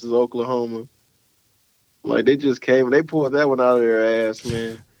State versus Oklahoma. Like they just came, they pulled that one out of their ass,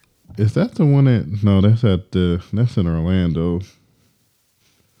 man. Is that the one that? No, that's in Orlando.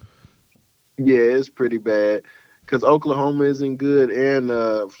 Yeah, it's pretty bad because Oklahoma isn't good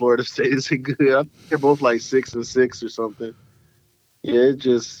and Florida State isn't good. I think they're both like 6-6 or something. Yeah, it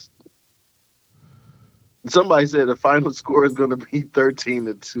just somebody said the final score is going to be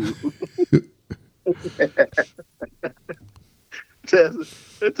 13-2.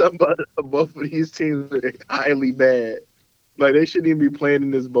 They're talking about both of these teams are highly bad. Like they shouldn't even be playing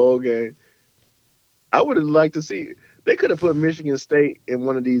in this bowl game. I would have liked to see. They could have put Michigan State in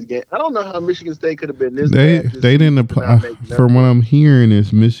one of these games. I don't know how Michigan State could have been this They bad this they season didn't to not apply. make From what nothing. I'm hearing,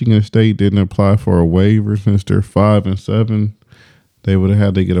 is Michigan State didn't apply for a waiver since they're 5-7. They would have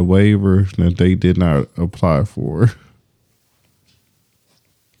had to get a waiver that they did not apply for.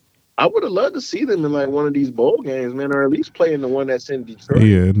 I would have loved to see them in like one of these bowl games, man, or at least play in the one that's in Detroit.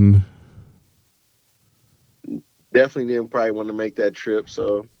 Yeah, and Definitely didn't probably want to make that trip,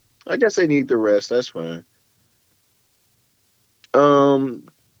 so I guess they need the rest. That's fine. Um,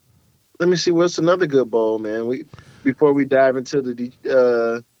 let me see what's another good bowl, man. We before we dive into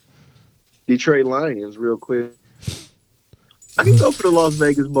the Detroit Lions real quick. I can go for the Las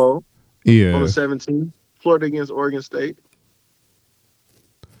Vegas Bowl on the yeah. 17th. Florida against Oregon State.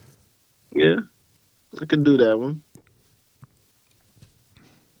 Yeah, I can do that one.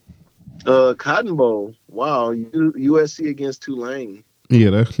 Cotton Bowl. Wow, USC against Tulane. Yeah,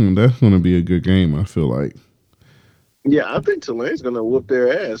 that's gonna be a good game. I feel like. Yeah, I think Tulane's gonna whoop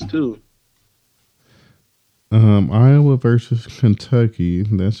their ass too. Iowa versus Kentucky.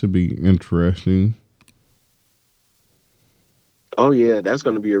 That should be interesting. Oh yeah, that's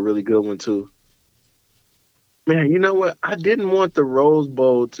gonna be a really good one too. Man, you know what? I didn't want the Rose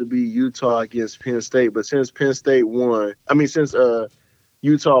Bowl to be Utah against Penn State, but since Penn State won, I mean since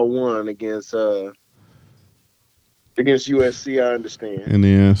Utah won against USC, I understand. And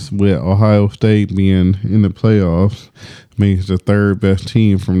then with Ohio State being in the playoffs, means the third best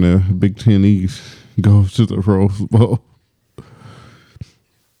team from the Big Ten East goes to the Rose Bowl.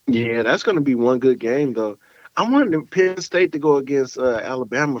 Yeah, that's gonna be one good game though. I wanted Penn State to go against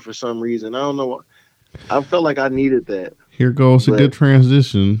Alabama for some reason. I don't know. I felt like I needed that, Here goes a good but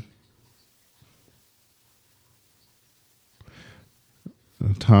transition.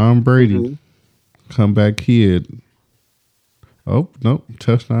 Tom Brady, mhm. comeback kid. Oh, nope.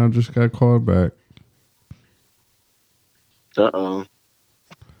 Touchdown just got called back. Uh-oh.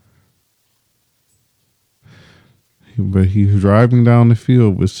 But he's driving down the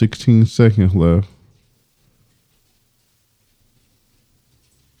field with 16 seconds left.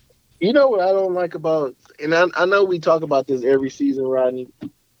 You know what I don't like about, and I know we talk about this every season, Rodney,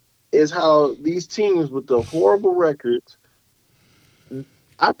 is how these teams with the horrible records.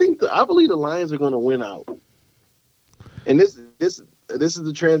 I believe the Lions are going to win out, and this is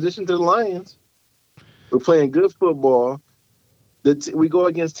the transition to the Lions. We're playing good football. We go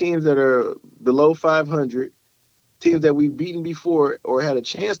against teams that are below 500, teams that we've beaten before or had a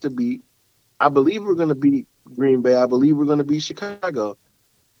chance to beat. I believe we're going to beat Green Bay. I believe we're going to beat Chicago.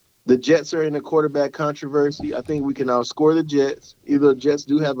 The Jets are in a quarterback controversy. I think we can outscore the Jets. Either the Jets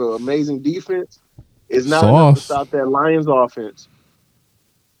do have an amazing defense. It's not enough to Sauce. stop that Lions offense.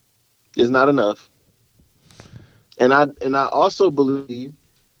 It's not enough. And I also believe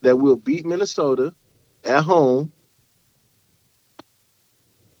that we'll beat Minnesota at home.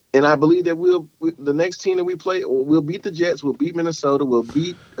 And I believe that the next team that we play, we'll beat the Jets, we'll beat Minnesota, we'll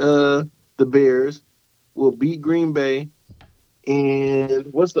beat the Bears, we'll beat Green Bay, and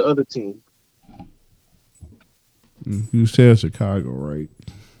what's the other team? You said Chicago, right?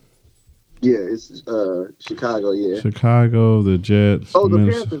 Yeah, it's Chicago. Yeah. Chicago, the Jets, Oh, the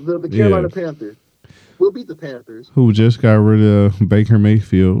Minnesota. Panthers, the Yeah. Carolina Panthers. We'll beat the Panthers. Who just got rid of Baker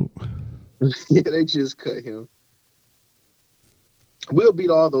Mayfield. Yeah, they just cut him. We'll beat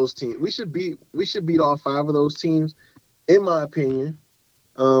all those teams. We should beat all five of those teams, in my opinion.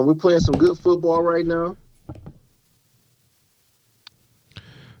 We're playing some good football right now.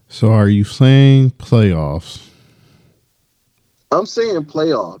 So are you saying playoffs? I'm saying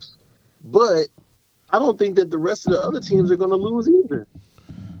playoffs, but I don't think that the rest of the other teams are going to lose either.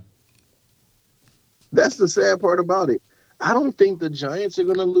 That's the sad part about it. I don't think the Giants are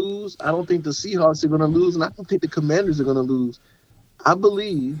going to lose. I don't think the Seahawks are going to lose, and I don't think the Commanders are going to lose. I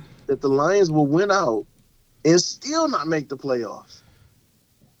believe that the Lions will win out and still not make the playoffs.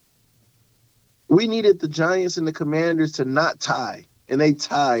 We needed the Giants and the Commanders to not tie, and they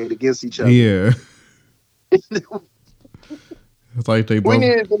tied against each other. Yeah. It's like they We both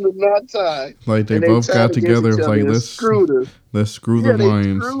needed them to not tie, like they and they both tied got against together. each It's other like and screwed us. let's screw the Yeah, they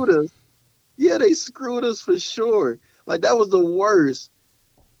Lions. screwed us. Yeah, they screwed us for sure. Like, that was the worst.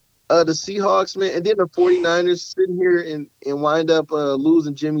 The Seahawks, man, and then the 49ers sitting here and wind up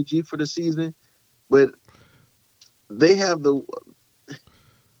losing Jimmy G for the season. But they have the.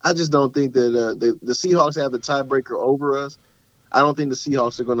 I just don't think that the Seahawks have the tiebreaker over us. I don't think the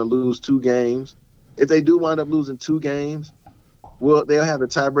Seahawks are going to lose two games. If they do wind up losing two games, well, they'll have the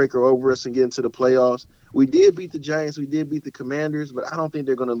tiebreaker over us and get into the playoffs. We did beat the Giants. We did beat the Commanders, but I don't think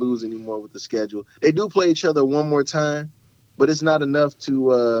they're going to lose anymore with the schedule. They do play each other one more time, but it's not enough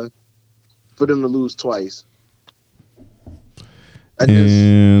to for them to lose twice.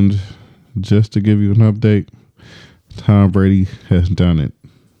 And just to give you an update, Tom Brady has done it.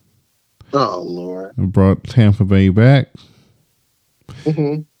 Oh, Lord. Brought Tampa Bay back.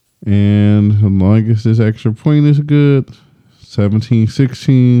 Mm-hmm. And as long as this extra point is good,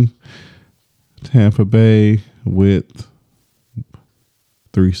 17-16, Tampa Bay with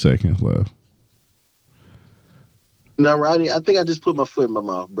 3 seconds left. Now, Rodney, I think I just put my foot in my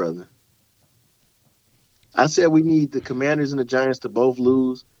mouth, brother. I said we need the Commanders and the Giants to both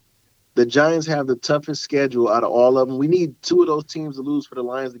lose. The Giants have the toughest schedule out of all of them. We need two of those teams to lose for the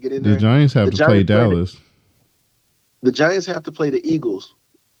Lions to get in there. The Giants have to play Dallas. The Giants have to play the Eagles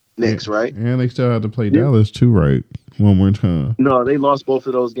next, right? And they still have to play Dallas too, right? One more time. No, they lost both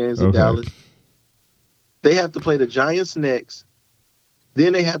of those games in Dallas. They have to play the Giants next.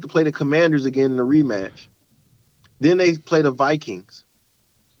 Then they have to play the Commanders again in the rematch. Then they play the Vikings.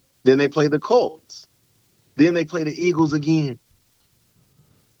 Then they play the Colts. Then they play the Eagles again.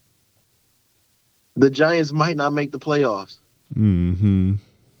 The Giants might not make the playoffs. Mm-hmm.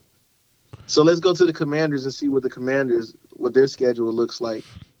 So let's go to the Commanders and see what their schedule looks like.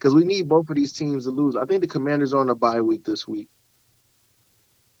 Because we need both of these teams to lose. I think the Commanders are on a bye week this week.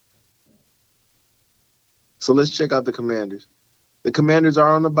 So let's check out the Commanders. The Commanders are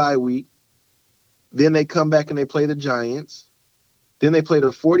on a bye week. Then they come back and they play the Giants. Then they play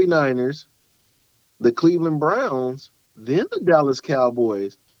the 49ers, the Cleveland Browns, then the Dallas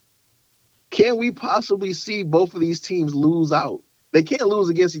Cowboys. Can we possibly see both of these teams lose out? They can't lose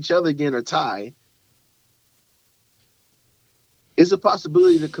against each other again or tie. It's a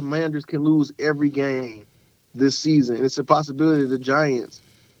possibility the Commanders can lose every game this season. It's a possibility the Giants,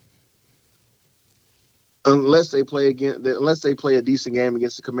 unless they play a decent game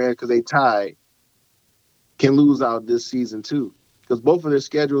against the Commanders because they tied, can lose out this season too. Because both of their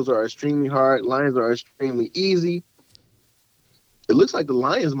schedules are extremely hard. Lions are extremely easy. It looks like the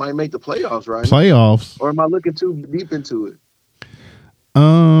Lions might make the playoffs, Rodney. Playoffs. Or am I looking too deep into it?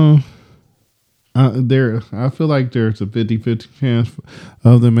 Um, I feel like there's a 50-50 chance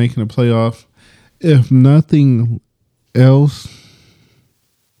of them making the playoffs. If nothing else,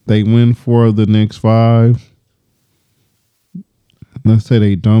 they win 4 of the next 5. Let's say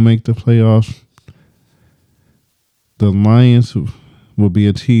they don't make the playoffs. The Lions will be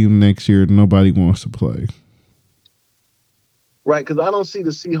a team next year nobody wants to play. Right, because I don't see the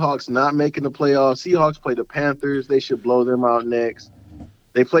Seahawks not making the playoffs. Seahawks play the Panthers. They should blow them out next.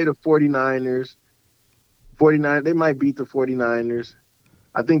 They play the 49ers. 49, they might beat the 49ers.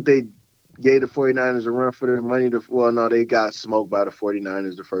 I think they gave the 49ers a run for their money. Well, no, they got smoked by the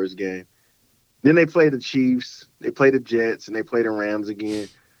 49ers the first game. Then they play the Chiefs. They play the Jets, and they play the Rams again.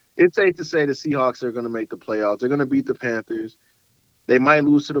 It's safe to say the Seahawks are going to make the playoffs. They're going to beat the Panthers. They might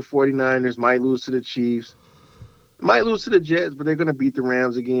lose to the 49ers, might lose to the Chiefs, might lose to the Jets, but they're going to beat the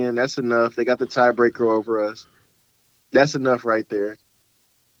Rams again. That's enough. They got the tiebreaker over us. That's enough right there.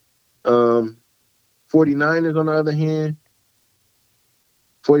 49ers, on the other hand,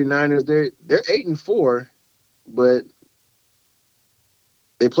 49ers, they're 8-4, but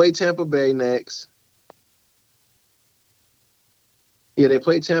they play Tampa Bay next. Yeah, they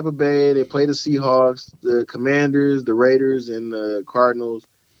play Tampa Bay. They play the Seahawks, the Commanders, the Raiders, and the Cardinals.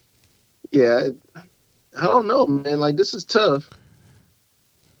 Yeah, I don't know, man. Like, this is tough.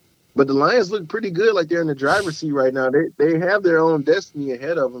 But the Lions look pretty good. Like, they're in the driver's seat right now. They have their own destiny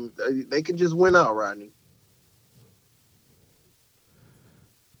ahead of them. They can just win out, Rodney.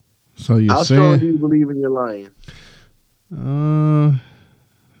 So you're How strong do you believe in your Lions?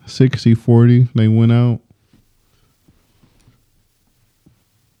 60-40, they went out.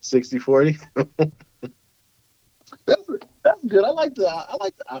 60-40? That's good. I like the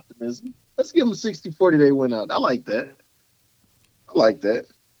optimism. Let's give them 60-40, they went out. I like that.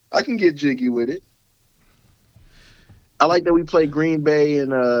 I can get jiggy with it. I like that we play Green Bay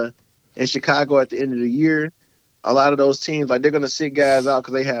and Chicago at the end of the year. A lot of those teams, like, they're going to sit guys out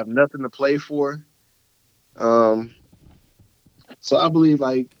because they have nothing to play for. So I believe,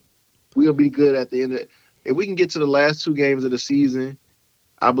 like, we'll be good at the end of it. If we can get to the last 2 games of the season,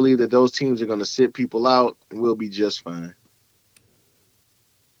 I believe that those teams are going to sit people out and we'll be just fine.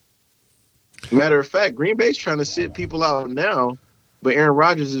 Matter of fact, Green Bay's trying to sit people out now, but Aaron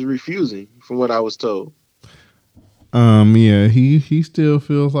Rodgers is refusing, from what I was told. Yeah, he still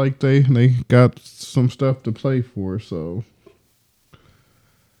feels like they got some stuff to play for, so.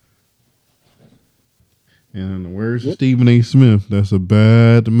 And where's Stephen A. Smith? That's a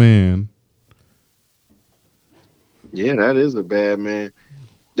bad man. Yeah, that is a bad man.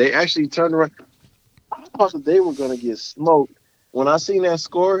 They actually turned around. I thought that they were going to get smoked. When I seen that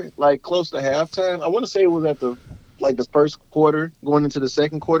score, like, close to halftime, I want to say it was at the first quarter, going into the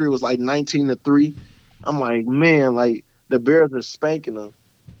second quarter, it was like 19-3. I'm like, man, like, the Bears are spanking them.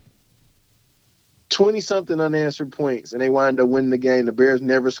 20-something unanswered points, and they wind up winning the game. The Bears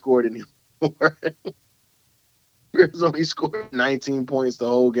never scored anymore. Bears only scored 19 points the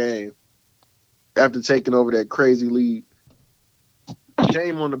whole game after taking over that crazy lead.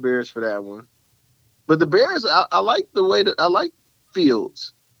 Shame on the Bears for that one. But the Bears, I like the way that I like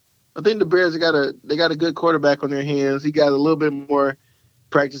Fields. I think the Bears got a good quarterback on their hands. He got a little bit more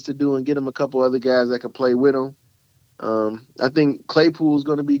practice to do and get him a couple other guys that can play with him. I think Claypool's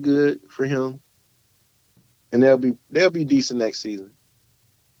going to be good for him, and they'll be decent next season.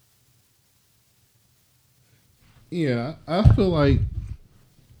 Yeah, I feel like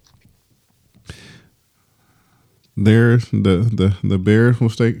there's the Bears will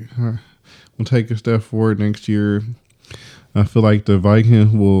take a step forward next year. I feel like the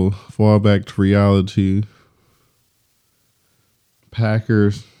Vikings will fall back to reality.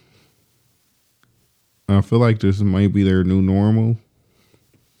 Packers, I feel like this might be their new normal.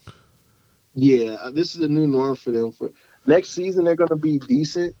 Yeah, this is a new norm for them. For next season, they're going to be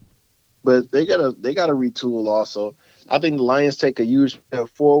decent, but they gotta retool also. I think the Lions take a huge step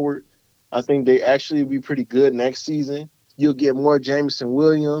forward. I think they actually be pretty good next season. You'll get more Jameson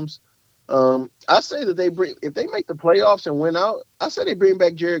Williams. I say that if they make the playoffs and win out, I say they bring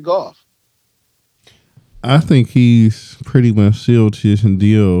back Jared Goff. I think he's pretty much sealed his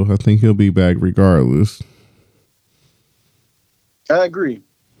deal. I think he'll be back regardless. I agree.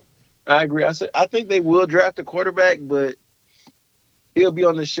 I think they will draft a quarterback, but he'll be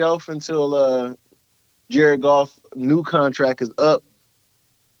on the shelf until Jared Goff's new contract is up,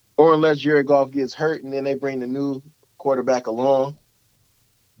 or unless Jared Goff gets hurt and then they bring the new quarterback along.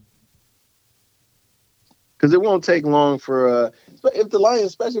 Because it won't take long for especially if the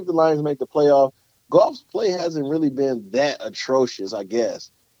Lions make the playoff, Golf's play hasn't really been that atrocious, I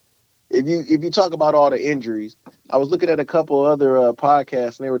guess. If you talk about all the injuries, I was looking at a couple other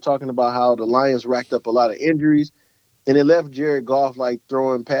podcasts and they were talking about how the Lions racked up a lot of injuries and it left Jared Goff like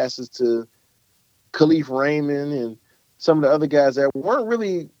throwing passes to Khalif Raymond and some of the other guys that weren't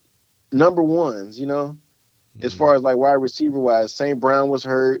really number ones, as far as like wide receiver wise. St. Brown was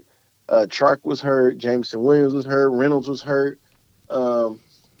hurt, Chark was hurt, Jameson Williams was hurt, Reynolds was hurt. Um,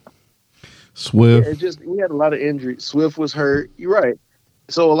 yeah, Swift. it just we had a lot of injuries. Swift was hurt. You're right.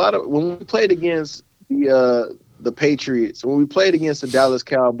 So a lot of when we played against the Patriots, when we played against the Dallas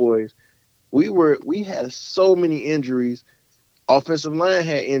Cowboys, we had so many injuries. Offensive line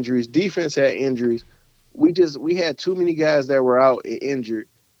had injuries, defense had injuries. We had too many guys that were out and injured.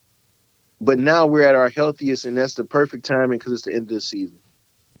 But now we're at our healthiest, and that's the perfect timing because it's the end of the season.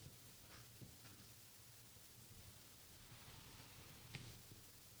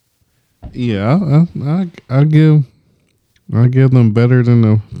 Yeah, I give them better than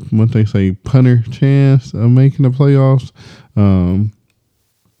the what they say punter chance of making the playoffs. Um,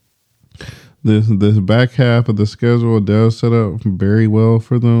 this back half of the schedule does set up very well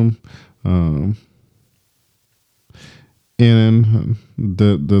for them. Um, and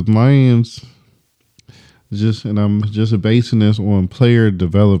the Lions and I'm just basing this on player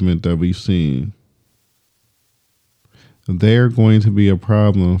development that we've seen. They're going to be a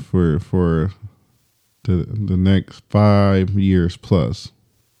problem for the next 5 years plus.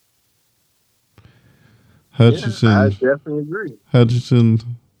 Yeah, I Hutchinson definitely agree. Hutchinson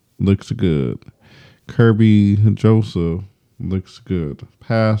looks good. Kirby Joseph looks good.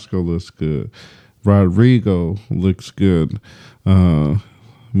 Pascal looks good. Rodrigo looks good. Uh,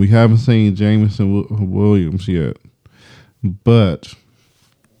 we haven't seen Jameson Williams yet, but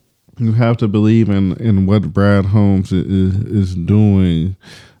you have to believe in what Brad Holmes is doing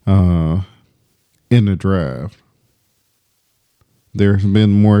in the draft. There's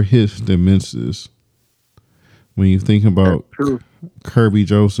been more hits than misses. When you think That's about true. Kirby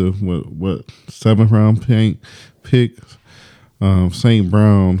Joseph, what 7th round pick, St.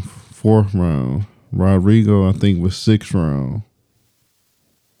 Brown 4th round, Rodrigo I think was 6th round.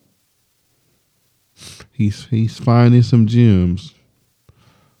 He's finding some gems.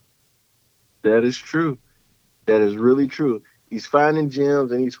 That is true. That is really true. He's finding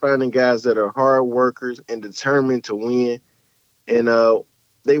gems and he's finding guys that are hard workers and determined to win. And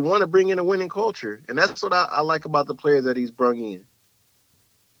they want to bring in a winning culture. And that's what I like about the players that he's brought in.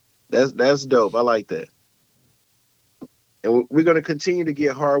 That's dope. I like that. And we're going to continue to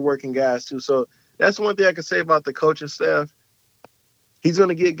get hardworking guys too. So that's one thing I can say about the coaching staff. He's going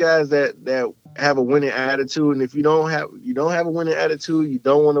to get guys that have a winning attitude. And if you don't have a winning attitude, you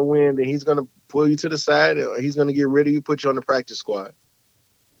don't want to win, then he's going to pull you to the side or he's going to get rid of you, put you on the practice squad.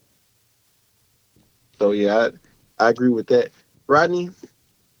 So yeah, I agree with that. Rodney,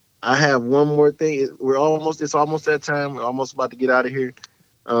 I have one more thing. It's almost that time. We're almost about to get out of here.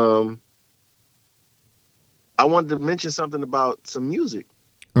 Um, I wanted to mention something about some music.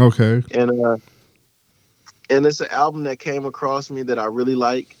 Okay. And it's an album that came across me that I really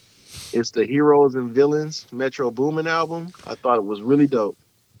like. It's the Heroes and Villains Metro Boomin album. I thought it was really dope.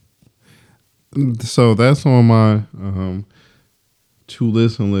 So that's on my to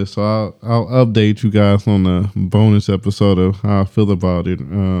listen list. So I'll update you guys on the bonus episode of how I feel about it.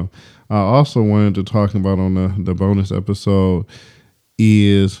 I also wanted to talk about on the bonus episode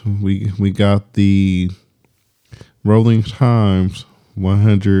is we got the Rolling Times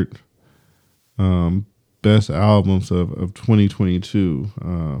 100 best albums of 2022.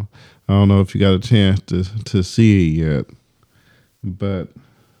 I don't know if you got a chance to see it yet, but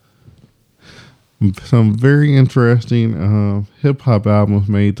some very interesting hip hop albums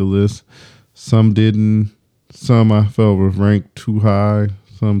made the list. Some didn't. Some I felt was ranked too high.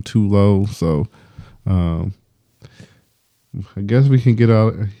 Some too low. So I guess we can get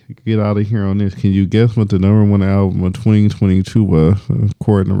out of here on this. Can you guess what the number one album of 2022 was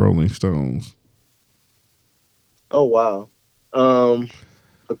according to Rolling Stones? Oh wow. Um,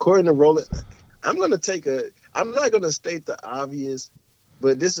 According to Rolling, I'm not gonna state the obvious,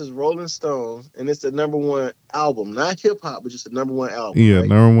 but this is Rolling Stones, and it's the number one album, not hip hop, but just the number one album, Yeah, right?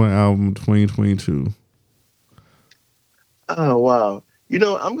 number one album 2022. Oh wow.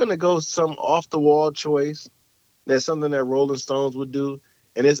 I'm gonna go some off the wall choice. That's something that Rolling Stones would do,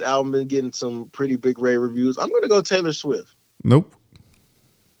 and this album been getting some pretty big rave reviews. I'm gonna go Taylor Swift. Nope.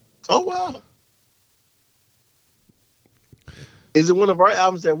 Oh wow. Is it one of our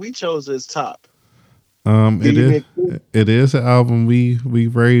albums that we chose as top? It Give is me a clue. it is an album we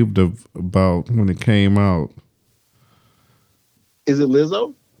raved about when it came out. Is it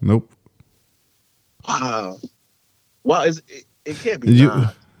Lizzo? Nope. Wow. Wow, it can't be You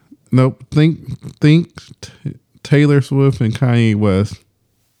Nas. nope. Taylor Swift and Kanye West.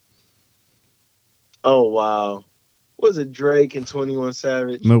 Oh wow. Was it Drake and 21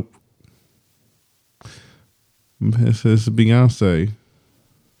 Savage? Nope. It's Beyonce.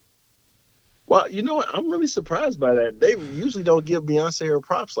 Well, you know what? I'm really surprised by that. They usually don't give Beyonce her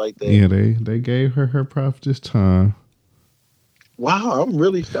props like that. Yeah, they gave her props this time. Wow, I'm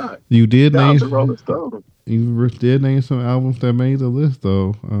really shocked. You did Shout out name to Rolling Stone. you did name some albums that made the list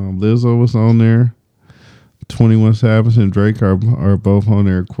though. Lizzo was on there. 21 Savage and Drake are both on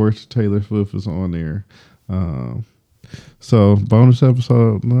there. Of course, Taylor Swift is on there. Um, so bonus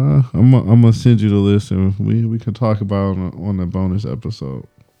episode. I'm gonna send you the list and we can talk about it on the bonus episode.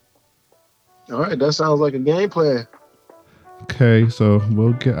 All right, that sounds like a game plan. Okay, so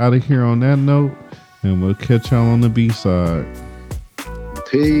we'll get out of here on that note, and we'll catch y'all on the B side.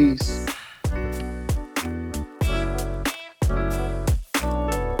 Peace.